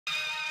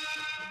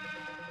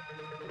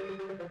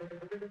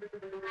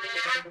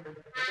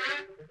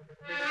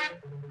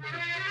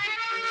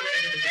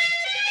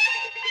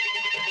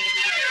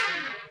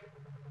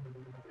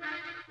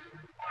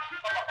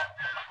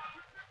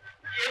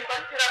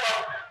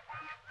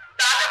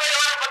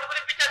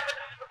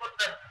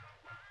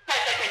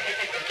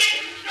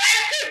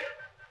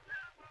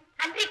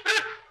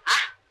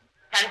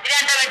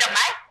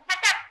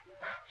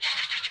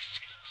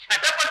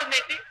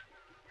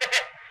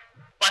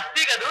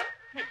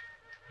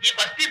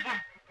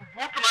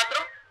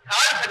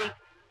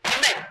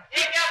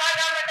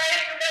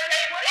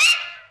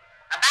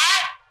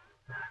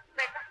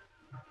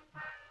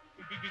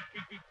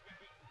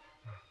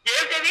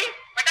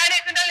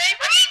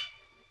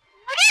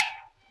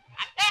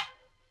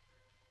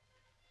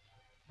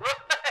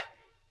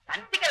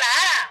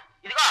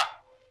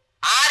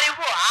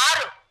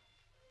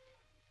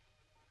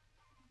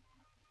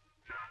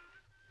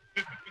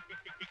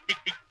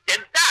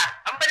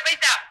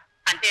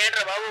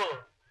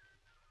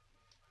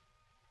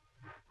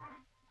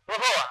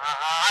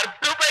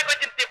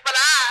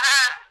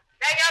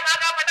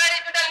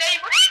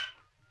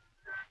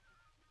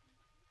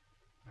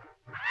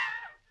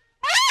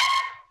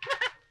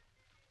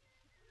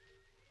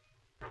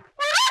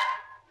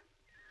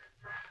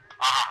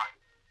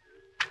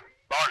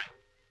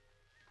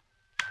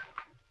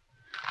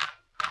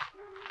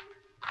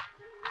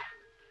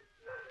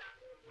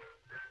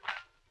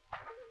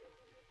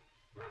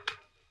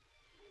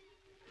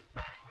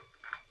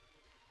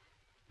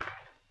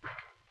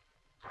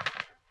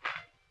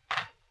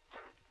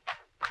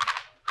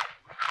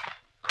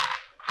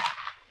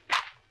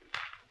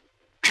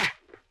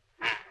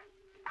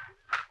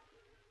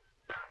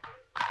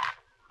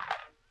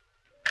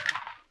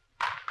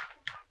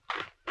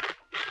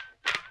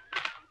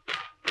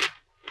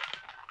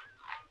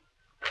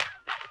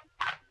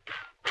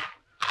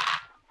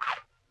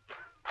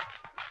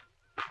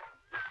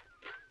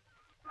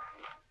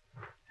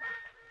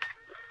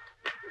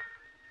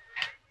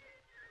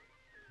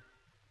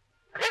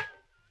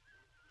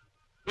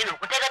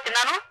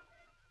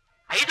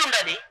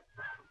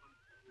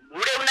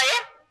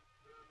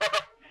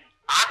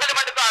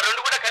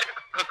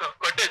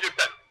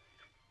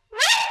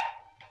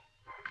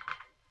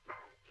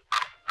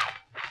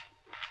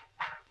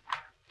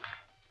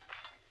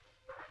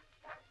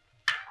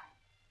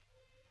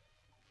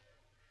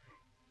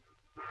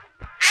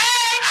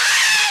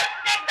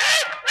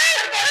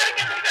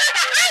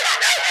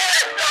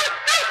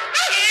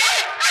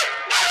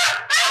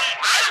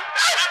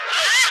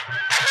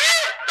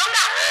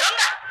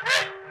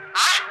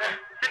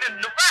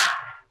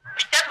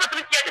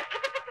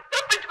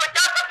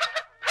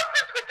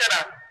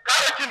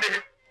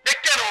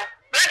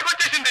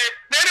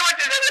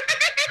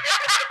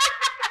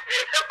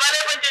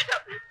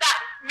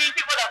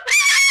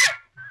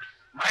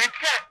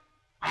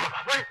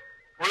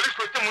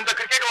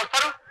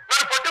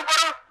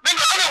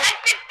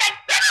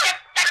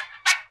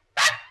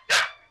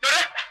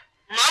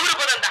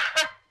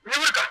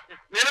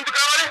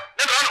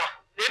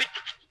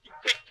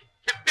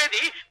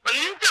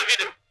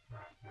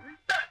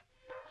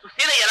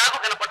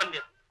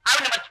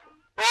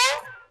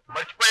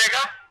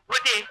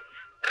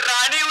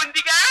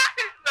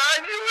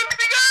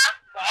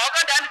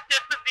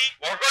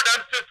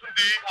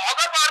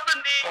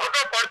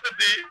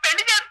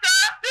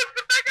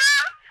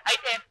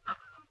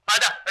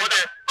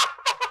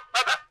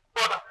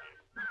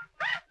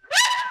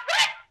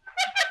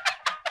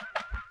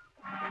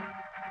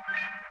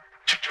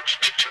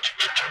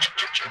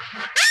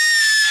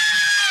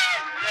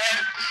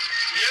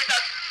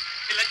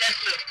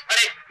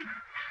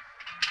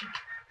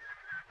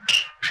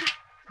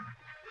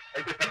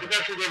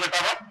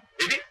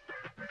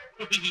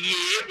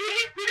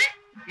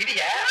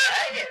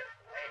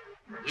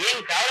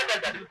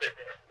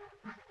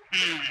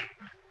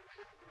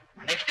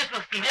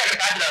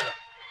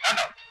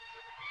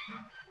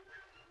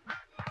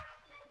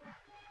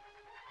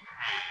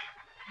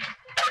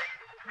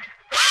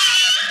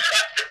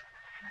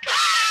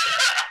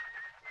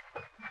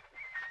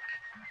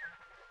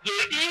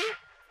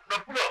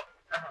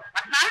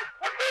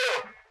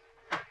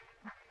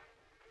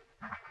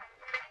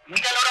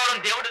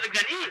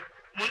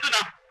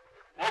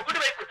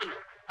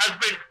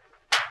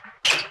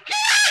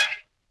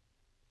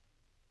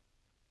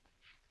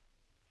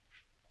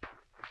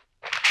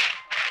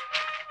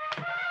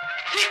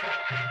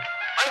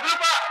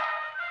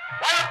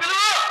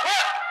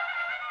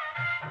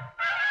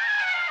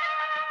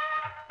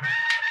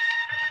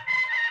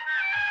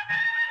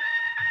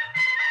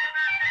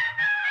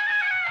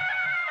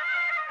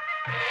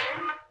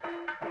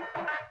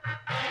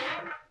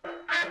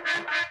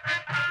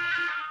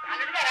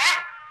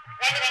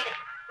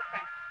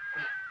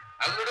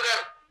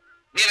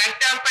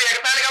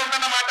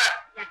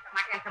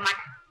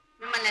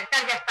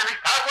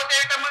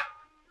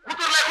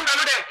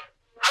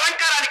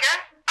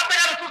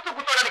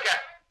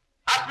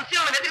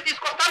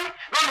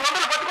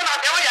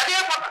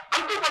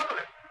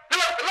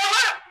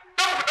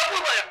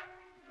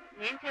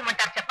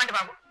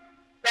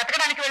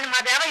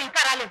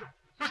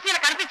సుశీల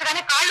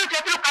కనిపించగానే కాళ్ళు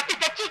చేతులు కట్టి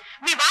తెచ్చి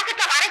మీ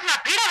వాకిట్లో వారేసి నా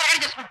పీడ వెరగడ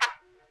చేసుకుంటా.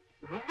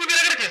 నువ్వు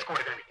విరగడ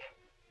చేసుకోవడం దానికి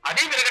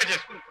అదే విరగడ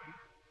చేసుకుంటుంది.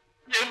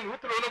 ఏ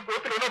నూతులోనో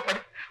గోతులోనో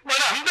పడి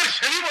మన అందరి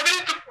శని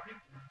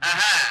వదిలించుకుపోయింది.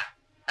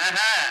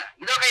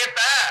 ఇదొక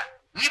ఎత్త.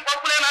 ఈ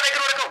పప్పులే నా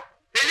దగ్గర ఉడకవు.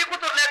 పెళ్లి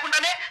కూతురు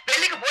లేకుండానే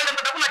పెళ్లికి పోయినంత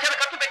డబ్బు నా చేత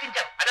ఖర్చు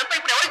పెట్టించారు. అదంతా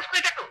ఇప్పుడు ఎవరు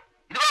ఇచ్చిపోయేటట్టు?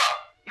 ఇదిగో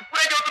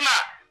ఇప్పుడే చెబుతున్నా,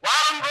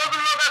 వారం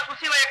రోజుల్లోగా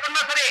సుశీల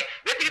ఎక్కడున్నా సరే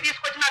వెతికి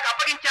తీసుకొచ్చి నాకు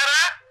అప్పగించారా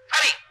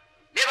సరే,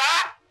 లేదా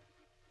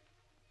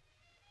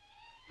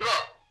ఇదిగో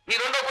నీ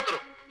రెండో కూతురు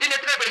దీన్ని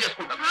ఎత్తుగా పెళ్లి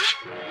చేసుకుంటాను.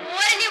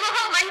 నీ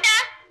మొహం వంట,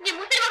 నీ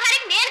ముసలి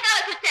మొహానికి నేను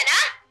కావాల్సి వచ్చానా?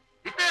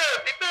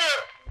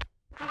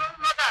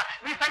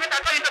 నీ సంగతి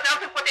అట్లా ఇంత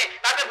తెలిసిపోతే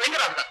నాకు భయం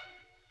రాదు.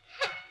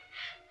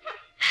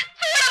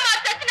 చూడమ్మా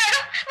చచ్చినాడు,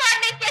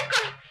 వాడిని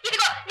చేసుకోను.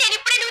 ఇదిగో నేను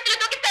ఇప్పుడే నూతులు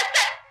దూకి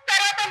తెస్తాను.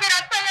 తర్వాత మీరు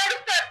అంతా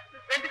ఏడుస్తారు.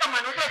 ఎందుకమ్మా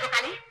నూతులో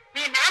దూకాలి?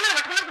 మీ నాన్న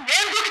పట్టుకున్నప్పుడు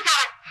నేను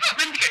దూకించాలి.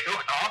 ఎందుకే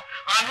దూకటం?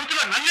 ఆ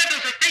నూతులో నన్నే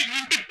చూసి వస్తే ఈ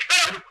ఇంటి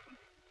పేరు.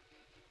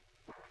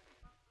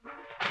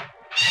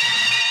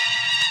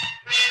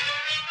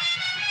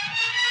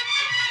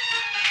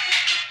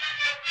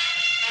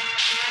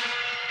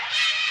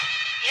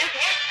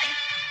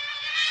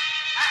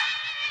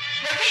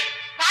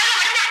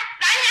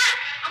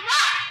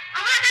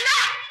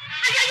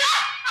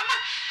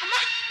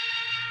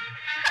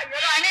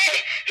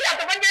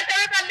 ఎంతమంది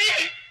చేస్తావే తల్లి?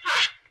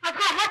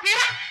 అదిగో అమ్మ తీర.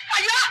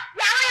 అయ్యో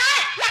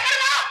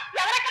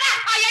ఎవరెక్కడ?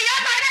 అయ్యో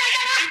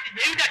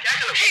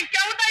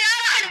ఇంకెవుతాయా?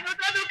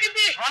 నూతులో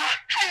దూకింది.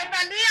 అయ్యో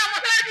తల్లి,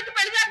 అమ్మగారికి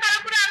పెళ్లి చేస్తాను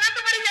అనంత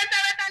పని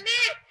చేస్తావే తల్లి.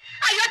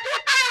 అయ్యో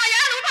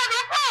చూస్తావయ్యా, నూతులో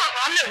దూకు.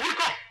 వాళ్ళే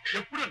ఊరుకో.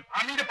 ఎప్పుడు నా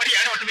మీద పడి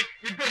ఏడవటమే.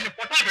 ఇద్దరిని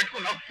పొట్టాలు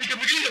పెట్టుకున్నావు. ఇక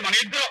మిగిలింది మన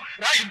ఇద్దరు.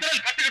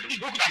 ఇద్దరు కట్టు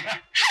కట్టుకుని దూకుతాము.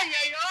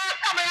 అయ్యో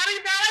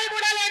సమయానికి దేవాలి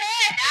కూడా లేడే.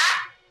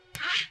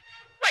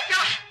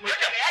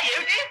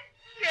 ఏమిటి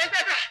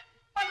చేసేదా?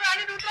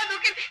 రాణి నూతులో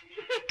దూకింది.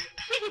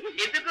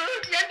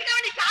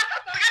 ఎందుకండి శాస్త్ర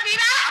త్వరగా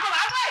తీరా.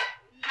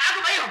 నాకు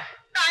భయం.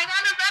 నాయన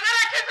నువ్వు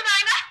రక్షిస్తు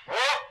నాయన.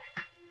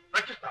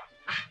 రక్షిస్తా.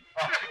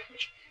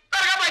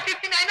 త్వరగా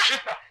పట్టింది నాయన.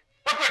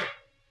 తప్పండి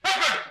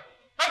తప్పండి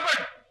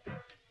తప్పండి.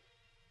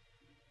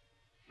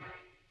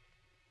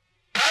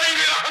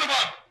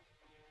 హనుమాన్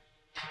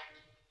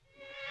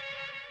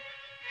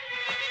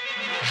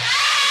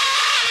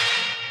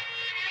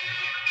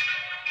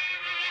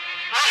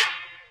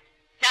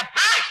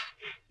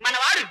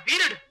మనవాడు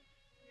వీరుడు.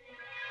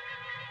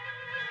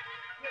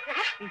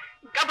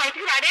 ఇంకా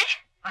బయటికి రాడే.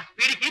 ఆ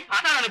స్పీడ్కి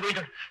పాతాళాన్ని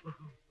పోయినాడు.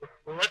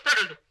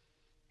 వస్తాడు.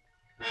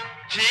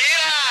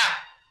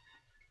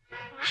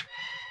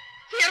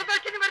 చీరతో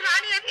వచ్చింది మరి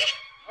రాణి ఏది?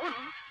 అవును,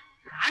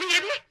 రాణి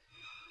ఏది?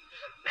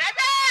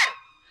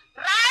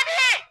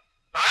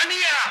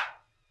 రాణియా?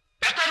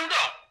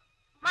 ఎక్కడుందో?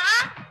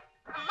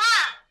 అమ్మా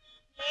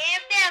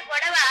ఏంటి ఆ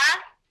గొడవ?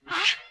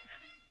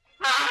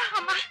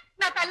 అమ్మా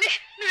నా తల్లి,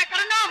 నువ్వు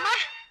ఎక్కడున్నావు అమ్మా?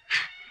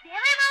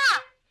 ఏమైనా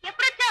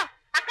ఎప్పుడొచ్చావు?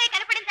 అక్కయ్య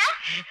కనపడిందా?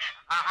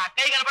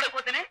 అక్కయ్య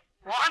కనపడకపోతేనే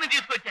మోహన్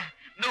తీసుకొచ్చా.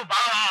 నువ్వు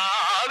బాగా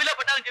ఆవిలో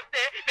పట్టాలని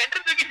చెప్తే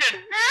వెంటనే దూకించాడు.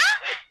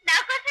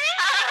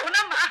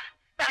 అవునమ్మా,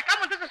 తనకా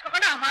ముందు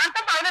చూసుకోకుండా అమ్మా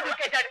అంతా బాగా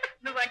దూకేశాడు.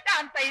 నువ్వంటే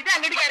అంత ఇది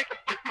అంగడి గారికి.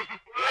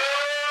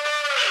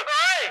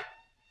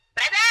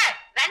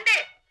 రండి,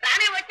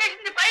 రాణి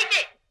వచ్చేసింది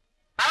పైకి.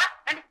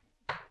 రండి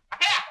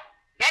అక్కయ్య,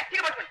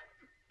 గట్టిగా పట్టుకోండి.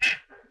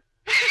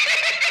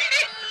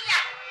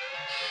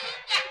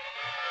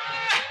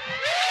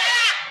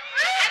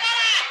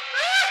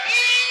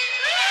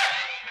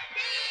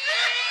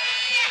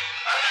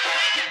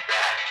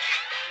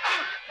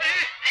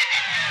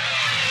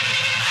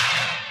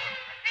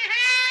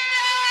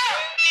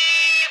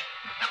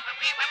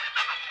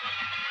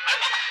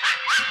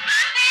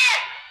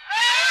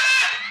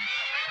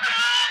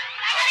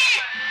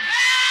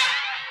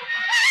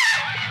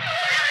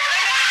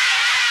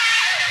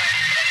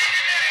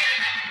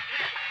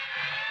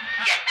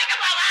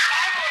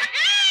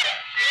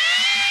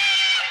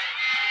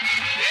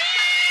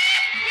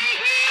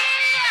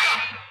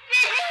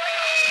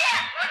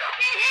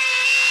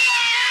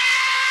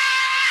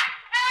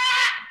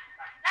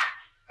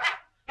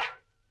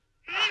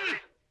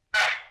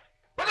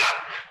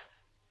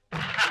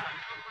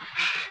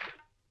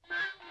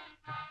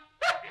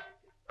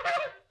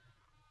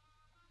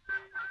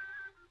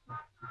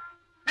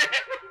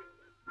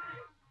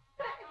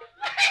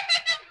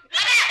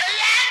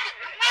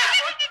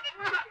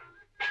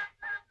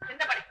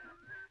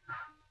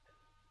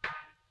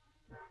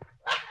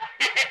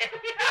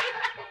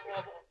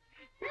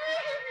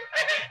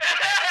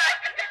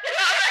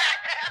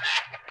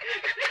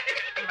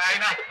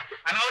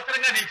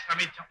 అనవసరంగా నీకు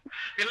శ్రమించాం.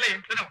 పిల్ల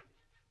ఇంట్లోనే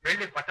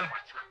వెళ్ళి బట్టలు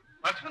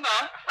మార్చుకుందా?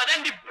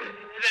 అదండి.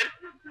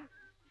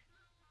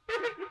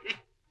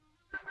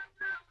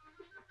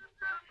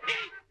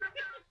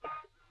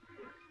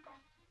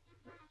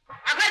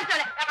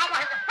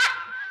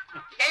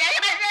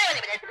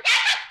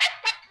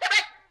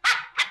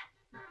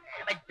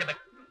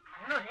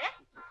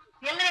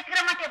 పిల్లలు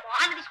ఎత్తుకురమ్మంటే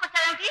మోహన్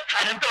తీసుకొచ్చావేంటి?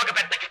 అదంతా ఒక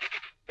పెద్ద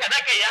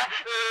కథకయ్యా.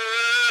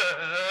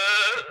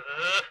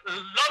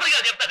 లోపలిగా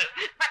చెప్తాడు.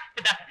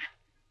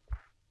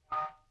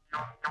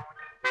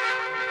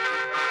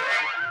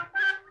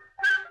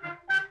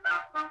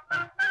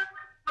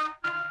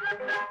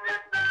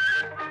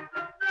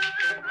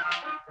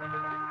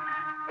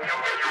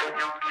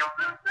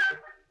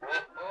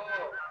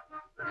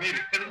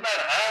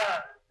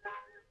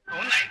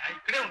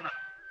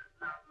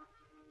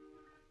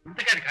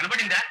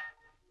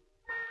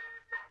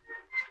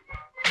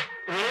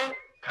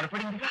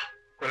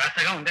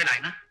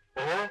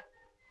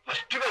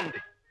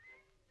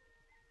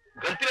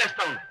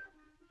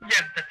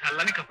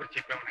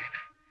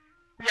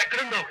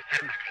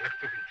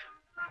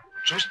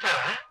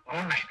 చూస్తారా?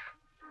 అవునాయన.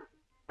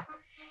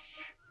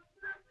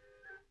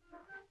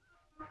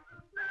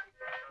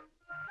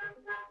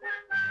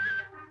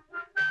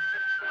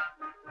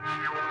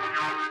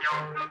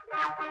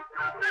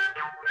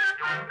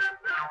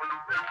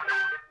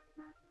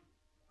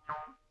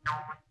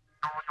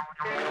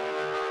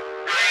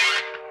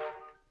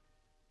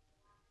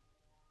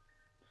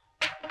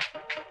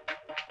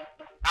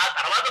 ఆ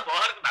తర్వాత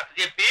మోహన్కు నచ్చ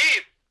చెప్పి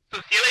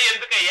సుశీల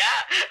ఎందుకయ్యా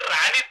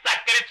రాణి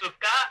చక్కని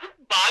చుక్క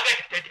బాగా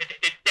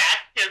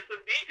డాన్స్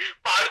చేస్తుంది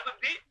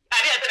పాడుతుంది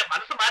అని అతని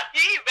మనసు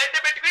మార్చి వెంట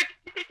పెట్టుకుని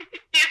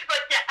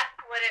తీసుకొచ్చా.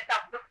 ఒరే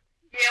తప్పుడు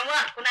ఏమో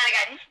అనుకున్నాను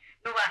గాని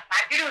నువ్వు ఆ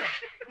సగ్గుడు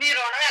నీ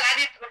రుణం ఎలా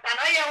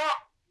తీర్చుకుంటానో ఏమో.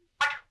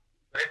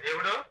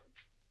 దేవుడు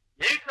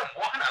ఏంటి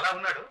మోహన్ అలా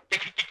ఉన్నాడు?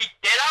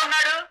 ఎలా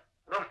ఉన్నాడు?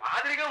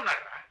 మాదిరిగా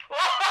ఉన్నాడు.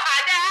 ఓహో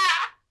అదే,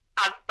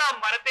 అంతా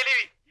మన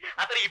తెలివి.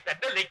 అతను ఈ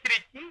పెద్ద లెక్చర్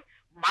ఇచ్చి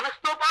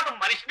మనసుతో పాటు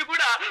మనిషిని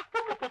కూడా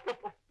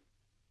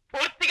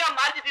పూర్తిగా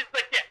మార్చి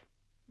తీసుకొచ్చా.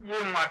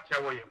 ఏం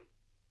మార్చావో ఏమో.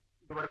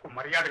 ఇదివరకు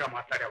మర్యాదగా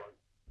మాట్లాడేవాడు,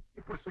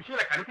 ఇప్పుడు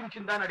సుశీల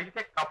కనిపించిందా అని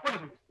అడిగితే కప్పను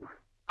చూపిస్తున్నాడు.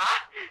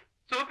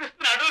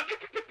 చూపిస్తున్నాడు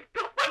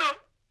కప్పను.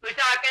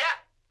 సుశాకయ్య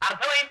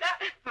అర్థమైందా?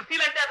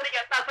 సుశీల్ అంటే అతనికి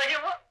ఎంత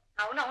అసహ్యమో.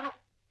 అవునవును,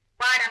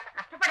 వాడంత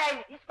కష్టపడి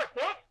ఆయన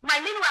తీసుకొస్తే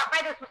మళ్ళీ నువ్వు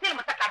అబ్బాయితో సుశీల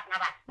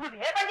ముచ్చట్లాడుతున్నావా? నువ్వు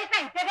ఏ పని చేసినా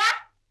ఇంతేగా.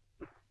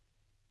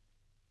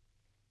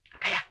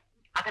 అక్కయ్య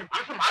అతని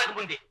మనసు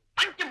మారకముంది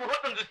మంచి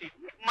ముహూర్తం చూసి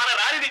మన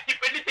రాణినిచ్చి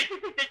పెళ్లి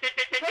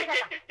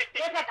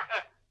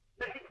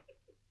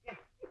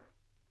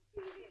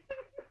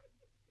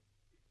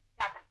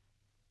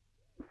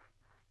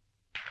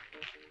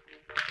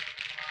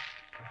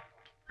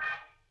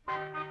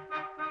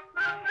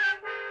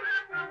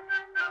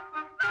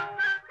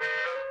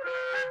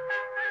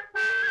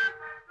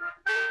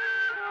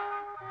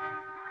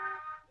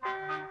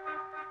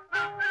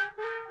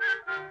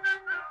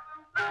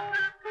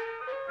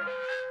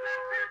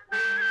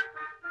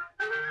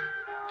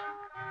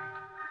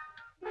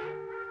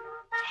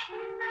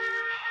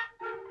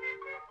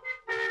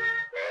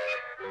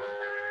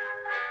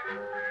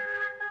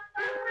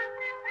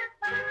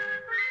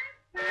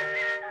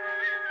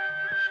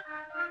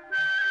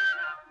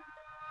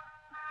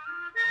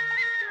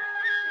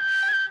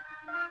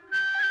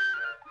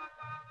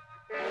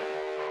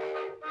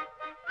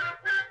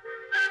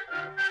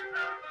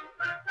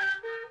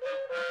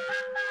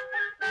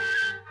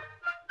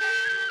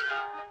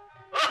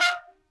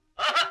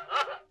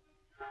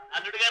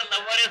అల్లుడు గారు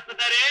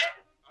నవ్వరేస్తున్నారే.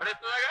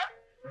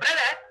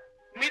 బ్రదర్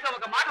మీతో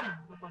ఒక మాట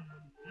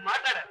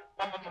మాట్లాడాలి.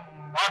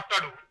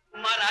 మాట్లాడు.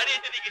 మా రాణి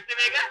అయితే నీకు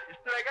ఇష్టమేగా?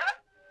 ఇష్టమేగా?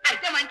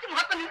 అయితే మంచి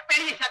ముహూర్తం నీకు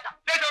పెళ్లి చేసేద్దాం.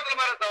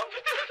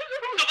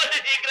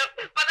 శీఘ్రం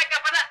పదక్క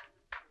పద.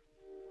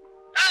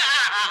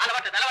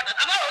 అలవాటు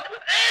అలవాటు.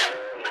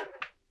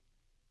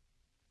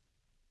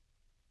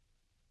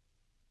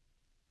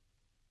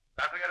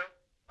 డాక్టర్ గారు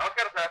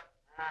నమస్కారం సార్.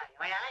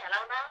 ఏమయ్యా, ఎలా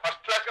ఉన్నా?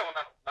 ఫస్ట్ క్లాస్ గా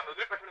ఉన్నాను. నన్ను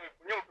వదిలిపెట్టండి, మీ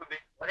పుణ్యం ఉంటుంది.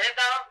 ఉదయం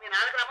మీ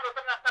నాన్నకు రమ్మని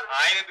ఉత్తరం రాస్తాను.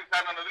 ఆయన ఎందుకు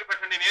సార్? నన్ను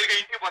వదిలిపెట్టండి, నేరుగా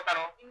ఇంటికి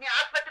పోతాను. ఇన్ని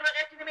ఆసుపత్రిలో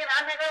చేసింది మీ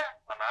నాన్నగా.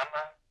 మా నాన్న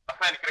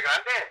అసలు ఆయన ఇక్కడికి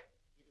అంటే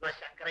ఇదిగో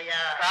శంకరయ్య.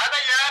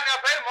 కాదయ్యా, నా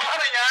పేరు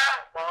మోహన్ అయ్యా.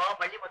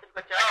 మళ్ళీ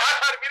మొదలుకొచ్చా?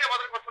 సార్ మీరే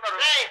మొదలుకొస్తున్నారు.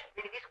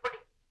 ఇది తీసుకోండి.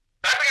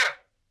 డాక్టర్ గారు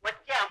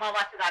వచ్చే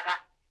అమావాస్య దాకా